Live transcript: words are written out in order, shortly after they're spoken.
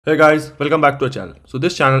Hey guys, welcome back to our channel. So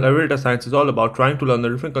this channel, Every Data Science, is all about trying to learn the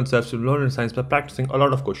different concepts you learn in science by practicing a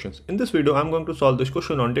lot of questions. In this video, I'm going to solve this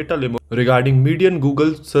question on data limo regarding median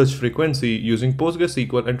Google search frequency using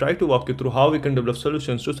PostgreSQL and try to walk you through how we can develop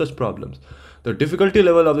solutions to such problems. The difficulty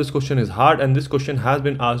level of this question is hard and this question has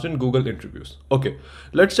been asked in Google interviews. Okay,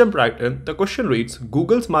 let's jump right in. The question reads,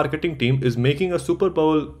 Google's marketing team is making a Super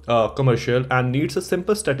Bowl commercial and needs a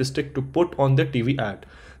simple statistic to put on their TV ad.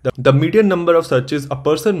 The median number of searches a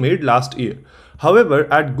person made last year.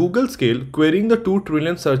 However, at Google scale, querying the 2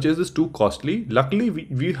 trillion searches is too costly. Luckily,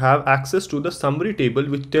 we have access to the summary table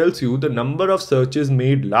which tells you the number of searches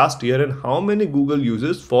made last year and how many Google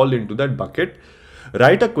users fall into that bucket.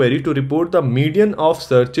 Write a query to report the median of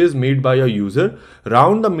searches made by a user.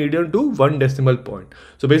 Round the median to 1 decimal point.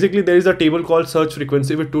 So basically there is a table called search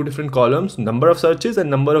frequency with 2 different columns, number of searches and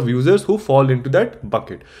number of users who fall into that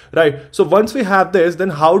bucket, right? So once we have this,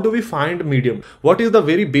 then how do we find median? What is the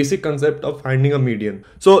very basic concept of finding a median?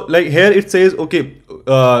 So like here it says, okay,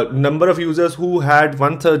 number of users who had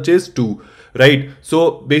 1 search is 2. Right,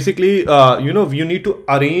 so basically you need to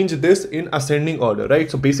arrange this in ascending order,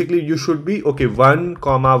 right? So basically you should be okay 1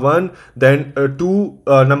 comma 1, then 2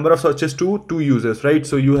 number of searches 2 users, right?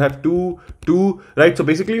 So you have 2 right? So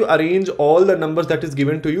basically you arrange all the numbers that is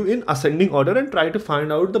given to you in ascending order and try to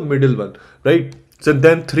find out the middle one, right? So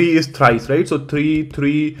then 3 is thrice, right? So 3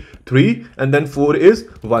 3 3 and then 4 is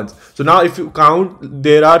once. So now if you count,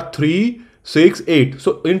 there are 3 6 8,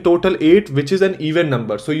 so in total 8, which is an even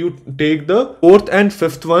number. So you take the 4th and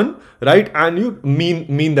 5th one, right, and you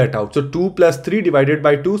mean that out. So 2 plus 3 divided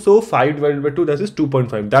by 2, so 5 divided by 2, that is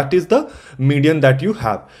 2.5. that is the median that you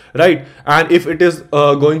have, right? And if it is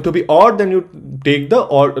going to be odd, then you take the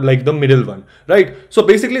odd, like the middle one, right? So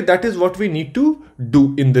basically that is what we need to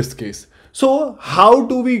do in this case. So how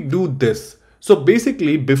do we do this? So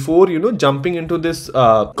basically before jumping into this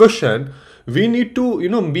question, we need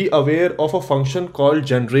to be aware of a function called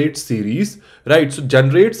generate series, right? So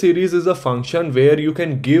generate series is a function where you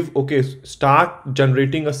can give, okay, start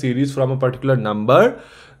generating a series from a particular number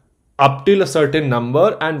up till a certain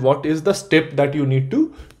number and what is the step that you need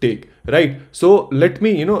to take, right? So let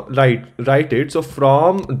me write it. So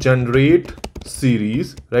from generate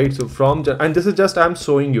series, right? So from, and this is just I'm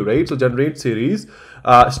showing you, right? So generate series,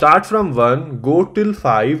 start from 1, go till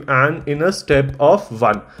 5 and in a step of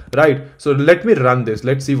 1, right? So let me run this.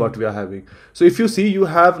 Let's see what we are having. So if you see, you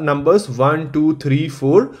have numbers 1 2 3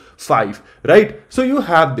 4 5, right? So you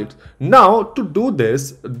have this. Now to do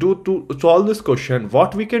this, to solve this question,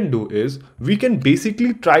 what we can do is we can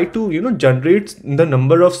basically try to generate the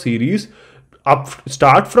number of series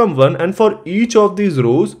start from 1 and for each of these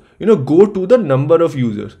rows go to the number of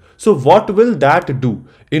users. So what will that do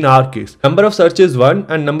in our case? Number of searches 1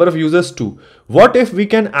 and number of users 2. What if we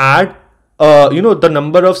can add the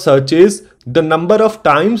number of searches, the number of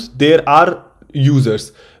times there are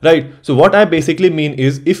users, right? So what I basically mean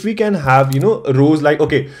is, if we can have rows like,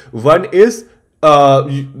 okay, 1 is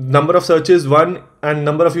number of searches 1 and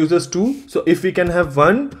number of users 2. So if we can have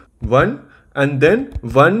 1 and then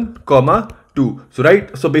 1 comma 2, so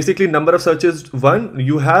right, so basically number of searches 1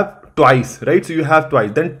 you have twice, right? So you have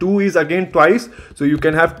twice, then 2 is again twice, so you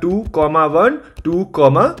can have 2 comma 1 2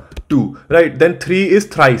 comma 2, right? Then 3 is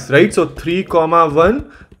thrice, right? So 3 comma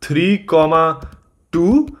 1 3 comma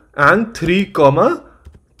 2 and 3 comma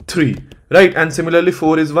 3, right? And similarly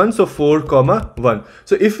 4 is 1, so 4 comma 1.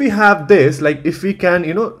 So if we have this, like if we can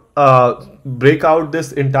break out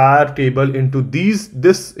this entire table into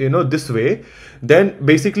this way, then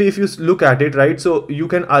basically if you look at it, right, so you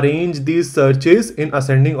can arrange these searches in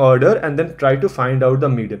ascending order and then try to find out the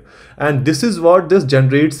median. And this is what this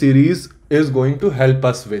generate series is going to help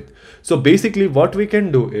us with. So basically what we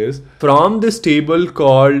can do is, from this table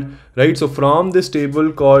called, right, so from this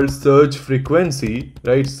table called search frequency,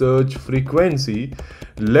 right, search frequency,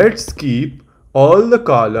 let's keep all the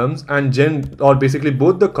columns and basically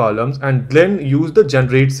both the columns and then use the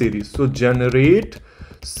generate series. So generate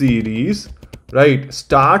series, right,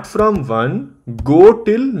 start from 1, go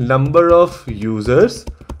till number of users,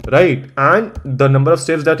 right, and the number of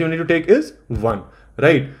steps that you need to take is 1,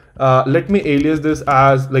 right? Let me alias this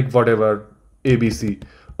as like whatever ABC.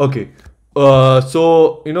 Okay,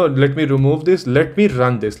 so let me remove this, let me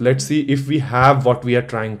run this, let's see if we have what we are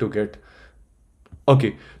trying to get.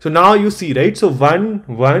 Okay, so now you see, right, so 1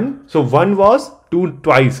 1, so 1 was 2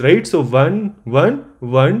 twice, right? So 1 1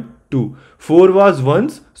 1 2, 4 was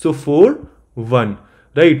once, so 4 1,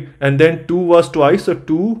 right? And then 2 was twice, so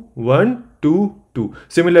 2 1 2 2.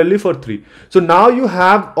 Similarly for 3. So now you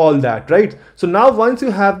have all that, right? So now once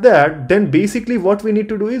you have that, then basically what we need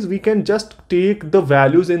to do is we can just take the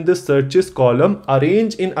values in this searches column,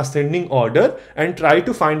 arrange in ascending order, and try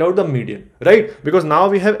to find out the median, right? Because now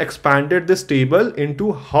we have expanded this table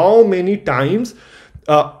into how many times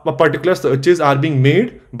a particular searches are being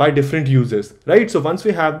made by different users, right? So once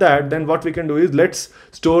we have that, then what we can do is let's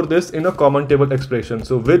store this in a common table expression.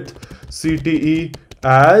 So with CTE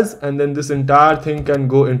as, and then this entire thing can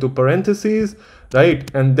go into parentheses, right?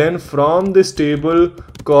 And then from this table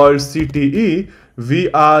called CTE,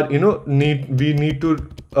 we are, we need to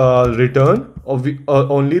return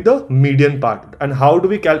only the median part. And how do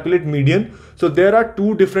we calculate median? So there are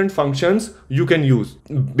two different functions you can use.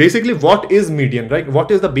 Basically, what is median, right?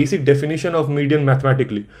 What is the basic definition of median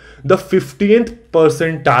mathematically? The 50th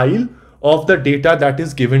percentile of the data that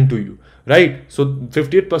is given to you, right? So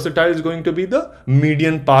 50th percentile is going to be the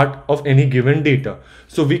median part of any given data.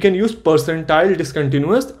 So we can use percentile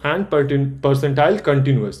discontinuous and percentile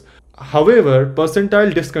continuous. However,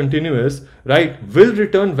 percentile discontinuous, right, will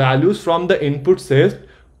return values from the input set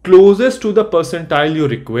closest to the percentile you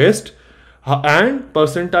request, and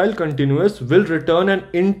percentile continuous will return an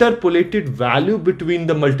interpolated value between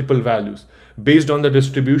the multiple values. Based on the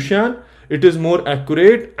distribution, it is more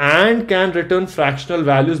accurate and can return fractional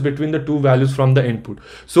values between the two values from the input.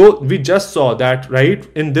 So we just saw that, right?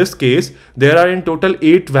 In this case, there are in total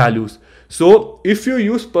 8 values. So if you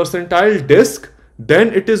use percentile disc,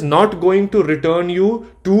 then it is not going to return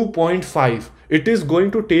you 2.5. It is going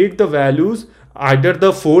to take the values, either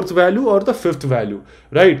the 4th value or the 5th value,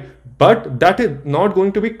 right? But that is not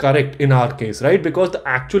going to be correct in our case, right? Because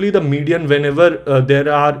actually the median, whenever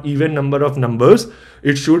there are even number of numbers,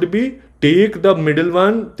 it should be take the middle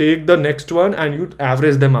one, take the next one, and you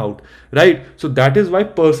average them out, right? So that is why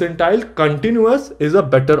percentile continuous is a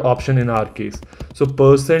better option in our case. So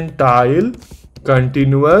percentile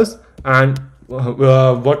continuous, and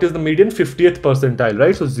what is the median? 50th percentile,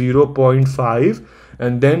 right? So 0.5,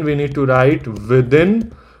 and then we need to write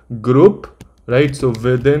within group, right? So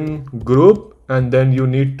within group, and then you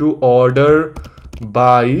need to order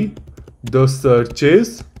by the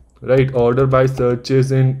searches, right? Order by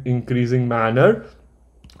searches in increasing manner,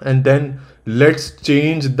 and then let's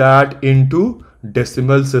change that into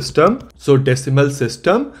decimal system. So decimal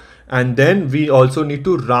system, and then we also need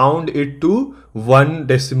to round it to 1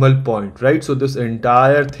 decimal point, right? So this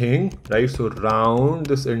entire thing, right? So round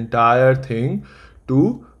this entire thing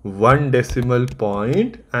to 1 decimal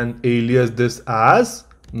point and alias this as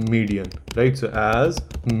median, right? So as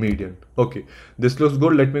median. Okay, this looks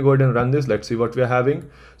good. Let me go ahead and run this. Let's see what we are having.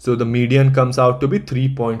 So the median comes out to be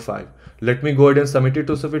 3.5. Let me go ahead and submit it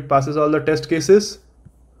to see if it passes all the test cases.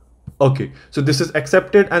 Okay, so this is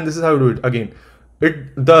accepted, and this is how to do it. Again,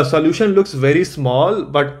 the solution looks very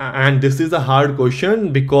small, and this is a hard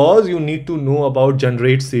question because you need to know about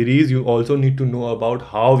generate series. You also need to know about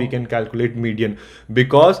how we can calculate median,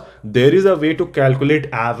 because there is a way to calculate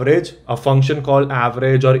average, a function called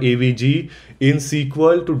average or AVG in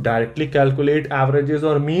SQL to directly calculate averages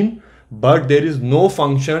or mean, but there is no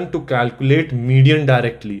function to calculate median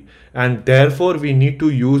directly, and therefore we need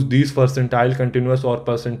to use these percentile continuous or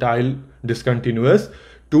percentile discontinuous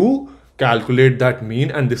to calculate that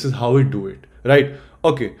mean, and this is how we do it, right?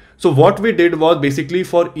 Okay, so what we did was basically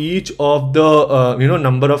for each of the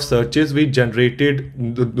number of searches, we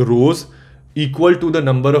generated the rows equal to the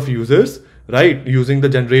number of users, right, using the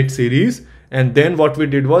generate series. And then what we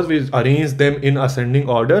did was we arranged them in ascending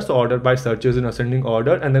order, so order by searches in ascending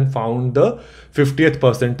order, and then found the 50th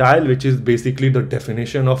percentile, which is basically the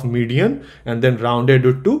definition of median, and then rounded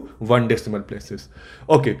it to 1 decimal places.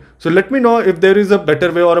 Okay, so let me know if there is a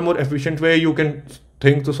better way or a more efficient way you can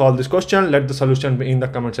think to solve this question. Let the solution be in the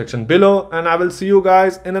comment section below, and I will see you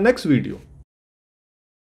guys in the next video.